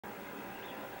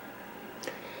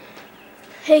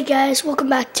Hey guys, welcome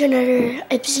back to another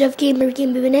episode of Gamer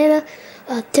Game Banana,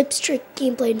 tips, trick,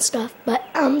 gameplay and stuff. But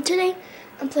today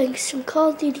I'm playing some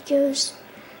Call of Duty Ghosts,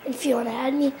 and if you want to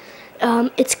add me,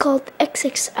 it's called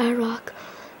XX Rock.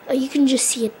 You can just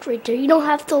see it right there. You don't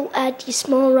have to add the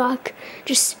small rock,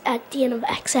 just at the end of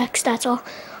XX. That's all.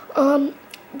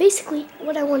 Basically,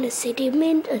 what I want to say, they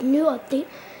made a new update,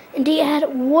 and they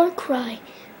add War Cry.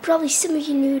 Probably some of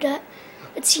you knew that.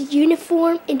 It's a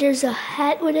uniform, and there's a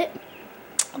hat with it.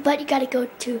 But you gotta go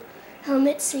to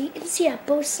helmet so you can see at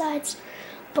both sides.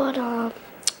 But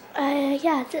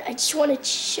yeah, I just wanted to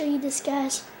show you this,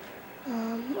 guys.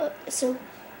 So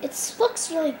it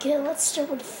looks really good. Let's start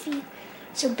with the feet.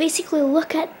 So basically,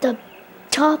 look at the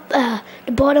top, the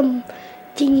bottom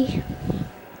thingy,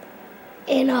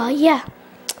 and yeah.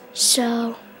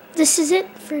 So this is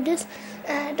it for this.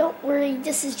 Don't worry,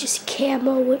 this is just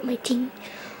camo with my team.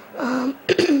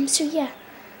 So yeah.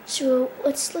 So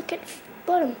let's look at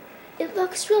bottom. It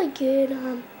looks really good.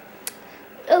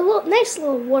 Nice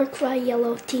little War Cry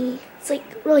yellow thingy. It's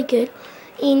like really good.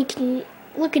 And you can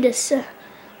look at this.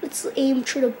 Let's aim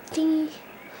through the thingy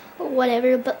or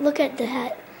whatever. But look at the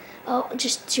hat. I'll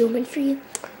just zoom in for you,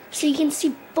 so you can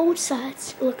see both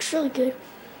sides. It looks really good.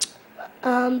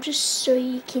 Just so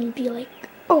you can be like,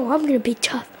 oh, I'm gonna be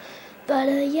tough. But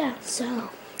yeah. So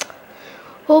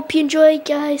hope you enjoy,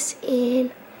 guys,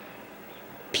 and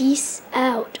peace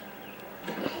out.